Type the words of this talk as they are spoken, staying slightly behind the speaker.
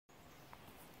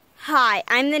Hi,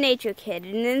 I'm the Nature Kid,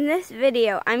 and in this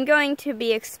video I'm going to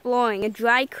be exploring a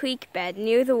dry creek bed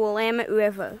near the Willamette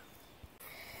River.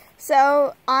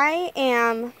 So I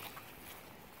am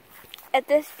at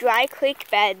this dry creek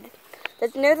bed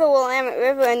that's near the Willamette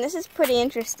River, and this is pretty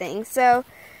interesting. So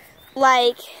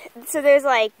there's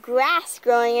like grass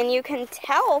growing, and you can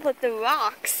tell that the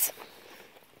rocks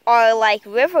are like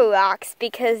river rocks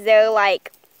because they're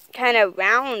like kind of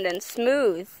round and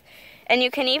smooth. And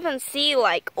you can even see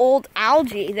like old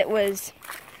algae that was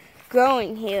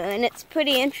growing here, and it's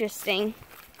pretty interesting.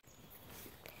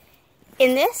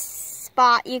 In this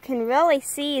spot you can really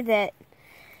see that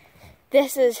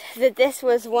this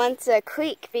was once a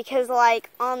creek, because like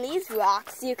on these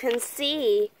rocks you can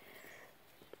see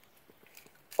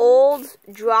old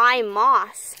dry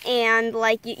moss, and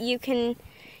like you can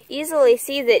easily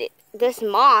see that this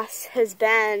moss has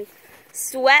been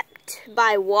swept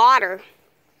by water.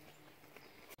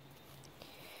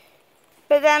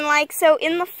 But then, so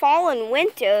in the fall and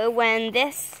winter, when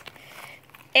this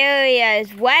area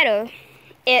is wetter,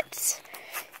 it's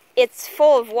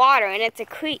full of water, and it's a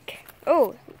creek.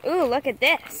 Ooh, look at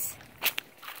this.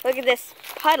 Look at this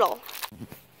puddle.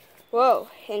 Whoa,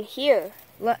 and here,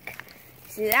 look.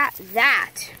 See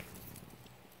that?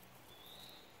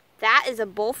 That is a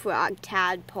bullfrog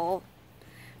tadpole.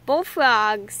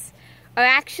 Bullfrogs are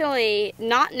actually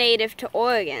not native to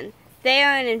Oregon. They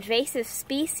are an invasive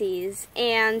species,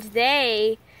 and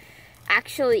they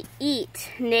actually eat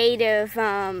native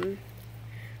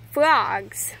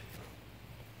frogs.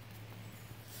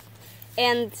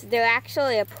 And they're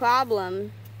actually a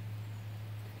problem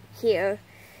here.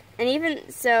 And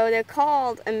even so, they're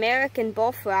called American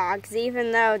bullfrogs,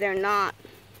 even though they're not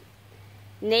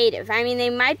native. I mean,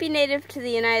 they might be native to the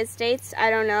United States,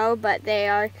 I don't know, but they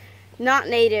are not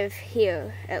native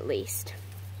here, at least.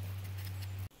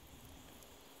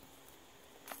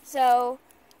 So,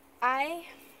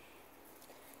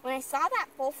 when I saw that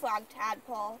bullfrog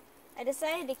tadpole, I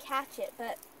decided to catch it,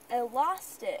 but I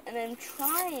lost it, and I'm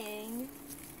trying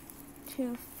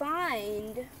to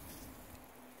find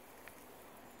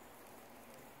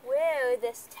where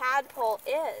this tadpole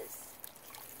is.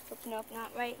 Nope,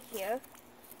 not right here.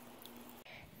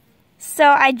 So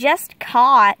I just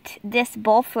caught this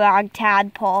bullfrog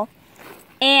tadpole,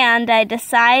 and I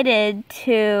decided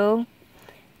to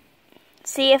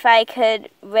see if I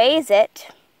could raise it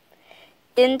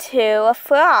into a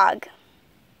frog.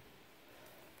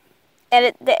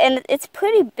 And it's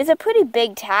a pretty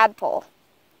big tadpole.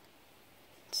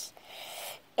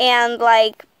 And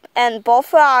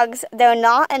bullfrogs, they're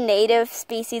not a native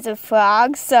species of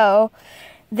frogs, so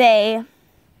it's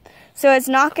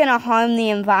not going to harm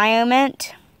the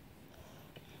environment.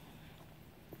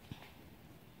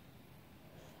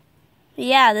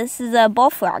 Yeah, this is a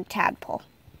bullfrog tadpole.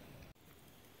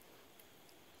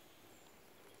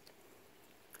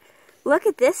 Look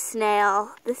at this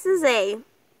snail. This is I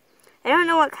don't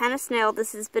know what kind of snail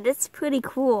this is, but it's pretty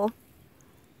cool.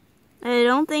 I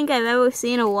don't think I've ever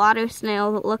seen a water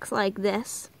snail that looks like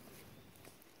this.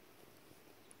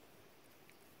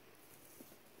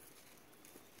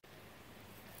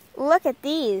 Look at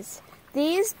these.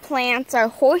 These plants are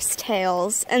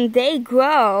horsetails, and they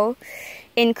grow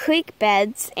in creek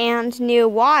beds and near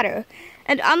water.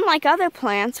 And unlike other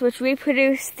plants which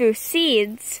reproduce through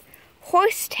seeds,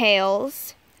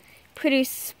 horsetails produce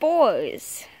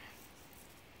spores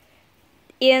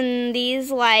in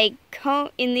these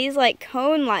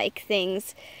cone-like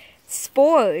things.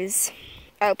 Spores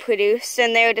are produced,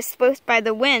 and they are dispersed by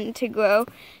the wind to grow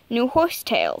new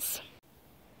horsetails.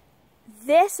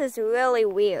 This is really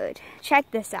weird. Check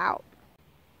this out.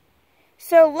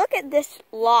 So look at this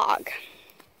log.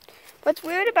 What's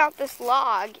weird about this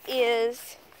log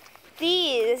is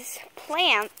these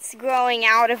plants growing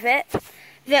out of it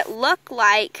that look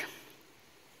like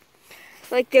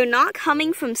they're not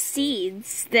coming from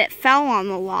seeds that fell on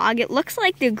the log. It looks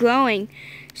like they're growing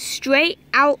straight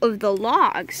out of the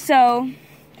log. So,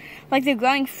 like they're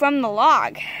growing from the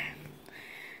log.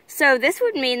 So this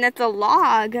would mean that the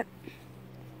log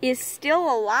is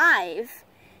still alive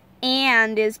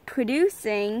and is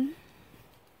producing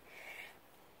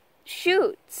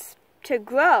shoots to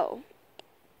grow.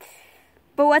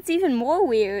 But what's even more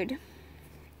weird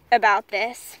about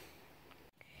this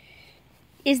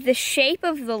is the shape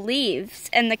of the leaves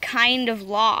and the kind of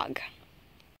log.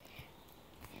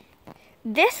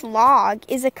 This log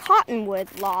is a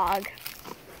cottonwood log.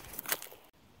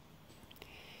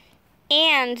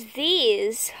 And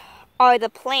these are the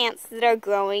plants that are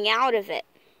growing out of it.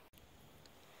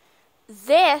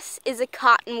 This is a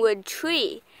cottonwood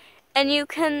tree, And you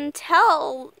can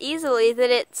tell easily that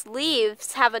its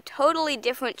leaves have a totally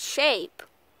different shape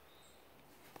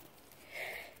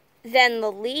than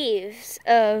the leaves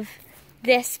of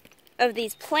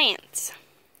these plants.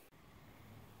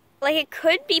 Like, it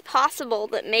could be possible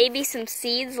that maybe some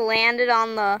seeds landed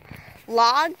on the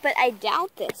log, but I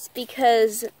doubt this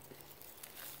because,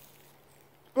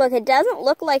 look, it doesn't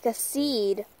look like a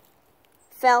seed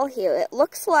fell here. It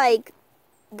looks like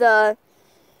the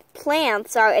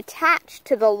plants are attached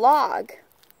to the log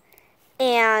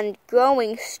and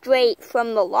growing straight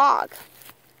from the log.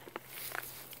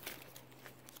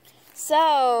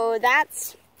 So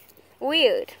that's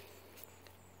weird.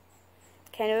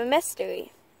 Kind of a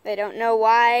mystery. I don't know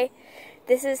why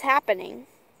this is happening.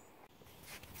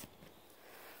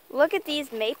 Look at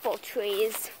these maple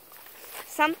trees.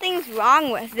 Something's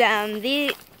wrong with them.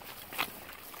 Their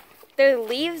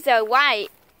leaves are white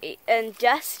and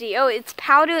dusty. Oh, it's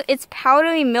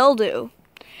powdery mildew.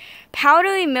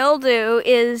 Powdery mildew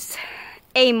is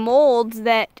a mold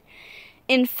that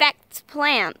infects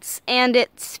plants, and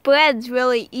it spreads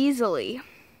really easily.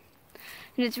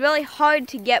 And it's really hard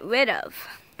to get rid of.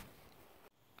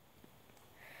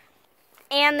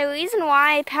 And the reason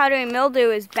why powdery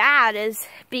mildew is bad is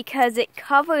because it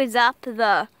covers up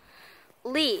the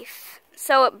leaf,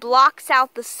 so it blocks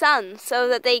out the sun, so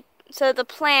that the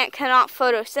plant cannot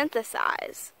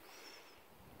photosynthesize.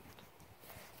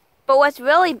 But what's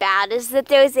really bad is that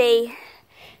there's a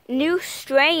new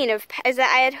strain of, I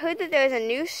had heard that there's a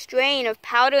new strain of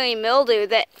powdery mildew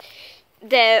that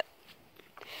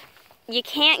you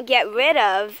can't get rid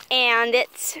of, and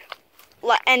it's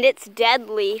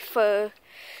deadly for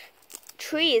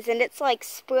trees, and it's like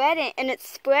spreading, and it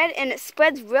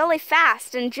spreads really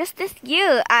fast. And just this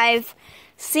year I've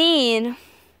seen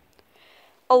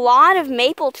a lot of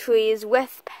maple trees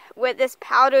with this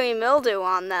powdery mildew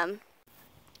on them.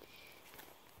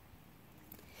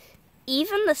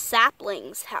 Even the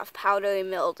saplings have powdery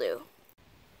mildew.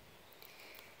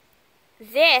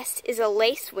 This is a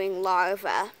lacewing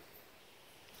larva.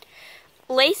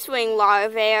 Lacewing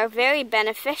larvae are very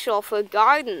beneficial for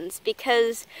gardens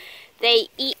because they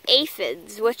eat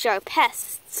aphids, which are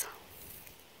pests.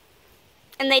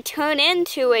 And they turn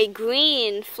into a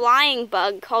green flying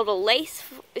bug called a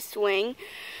lacewing,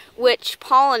 which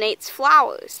pollinates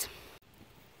flowers.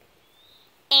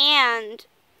 And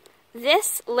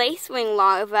this lacewing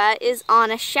larva is on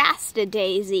a Shasta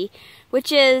daisy,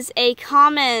 which is a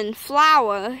common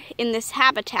flower in this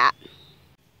habitat.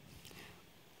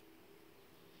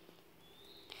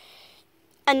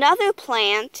 Another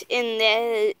plant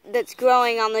that's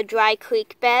growing on the dry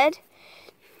creek bed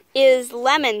is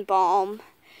lemon balm,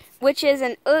 which is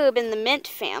an herb in the mint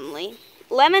family.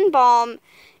 Lemon balm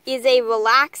is a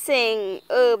relaxing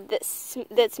herb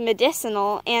that's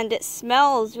medicinal, and it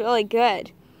smells really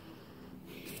good.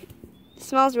 It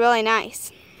smells really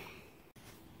nice.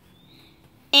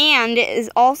 And it is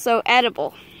also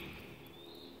edible.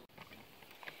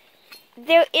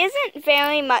 There isn't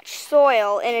very much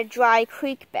soil in a dry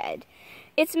creek bed.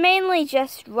 It's mainly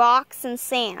just rocks and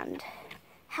sand.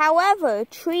 However,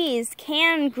 trees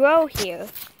can grow here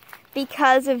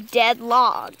because of dead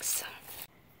logs.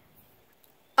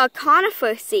 A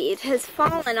conifer seed has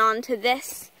fallen onto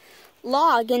this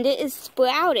log, and it is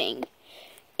sprouting.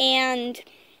 And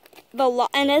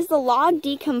as the log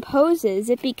decomposes,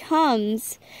 it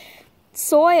becomes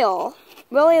soil.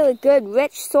 Really good,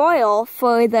 rich soil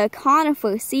for the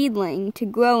conifer seedling to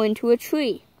grow into a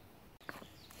tree.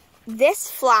 This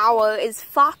flower is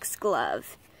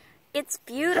foxglove. It's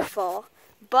beautiful,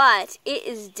 but it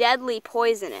is deadly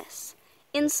poisonous.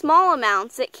 In small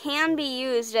amounts, it can be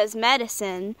used as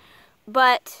medicine,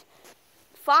 but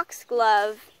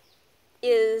foxglove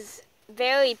is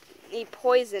very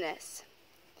poisonous.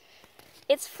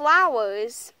 Its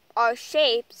flowers are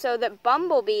shaped so that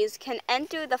bumblebees can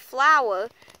enter the flower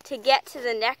to get to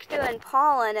the nectar and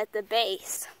pollen at the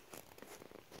base.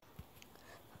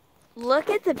 Look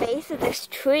at the base of this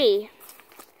tree.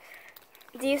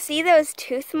 Do you see those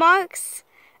tooth marks?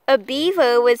 A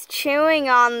beaver was chewing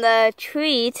on the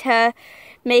tree to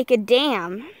make a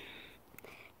dam.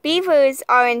 Beavers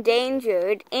are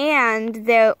endangered, and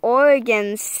they're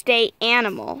Oregon's state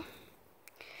animal.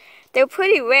 They're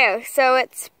pretty rare, so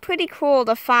it's pretty cool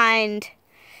to find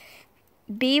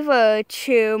beaver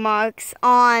chew marks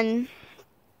on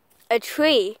a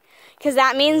tree, because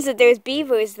that means that there's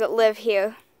beavers that live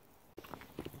here.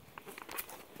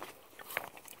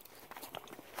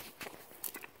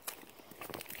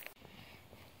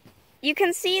 You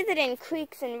can see that in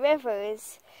creeks and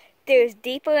rivers, there's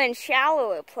deeper and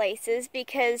shallower places,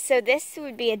 so this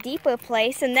would be a deeper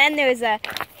place, and then there's a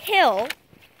hill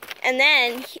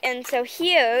And so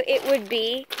here it would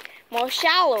be more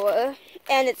shallower,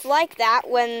 and it's like that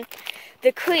when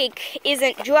the creek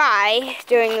isn't dry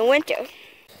during the winter.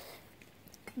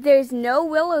 There's no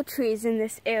willow trees in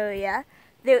this area.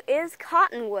 There is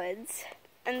cottonwoods,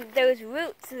 and there's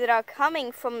roots that are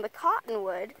coming from the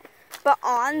cottonwood. But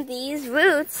on these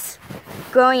roots,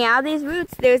 growing out of these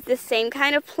roots, there's the same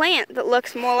kind of plant that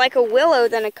looks more like a willow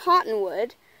than a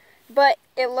cottonwood. But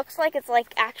it looks like it's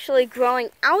like actually growing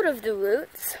out of the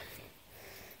roots,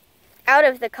 out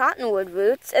of the cottonwood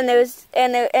roots, and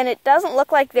it doesn't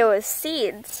look like there was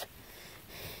seeds.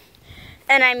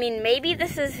 And I mean,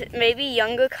 maybe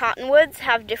younger cottonwoods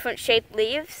have different shaped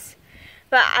leaves,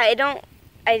 but I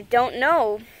don't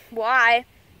know why.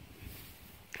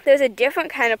 There's a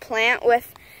different kind of plant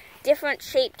with different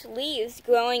shaped leaves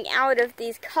growing out of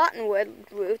these cottonwood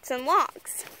roots and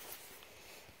logs.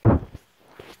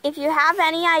 If you have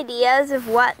any ideas of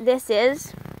what this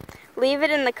is, leave it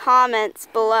in the comments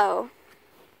below.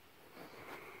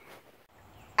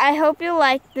 I hope you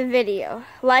liked the video.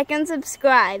 Like and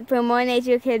subscribe for more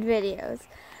Nature Kid videos.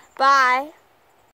 Bye!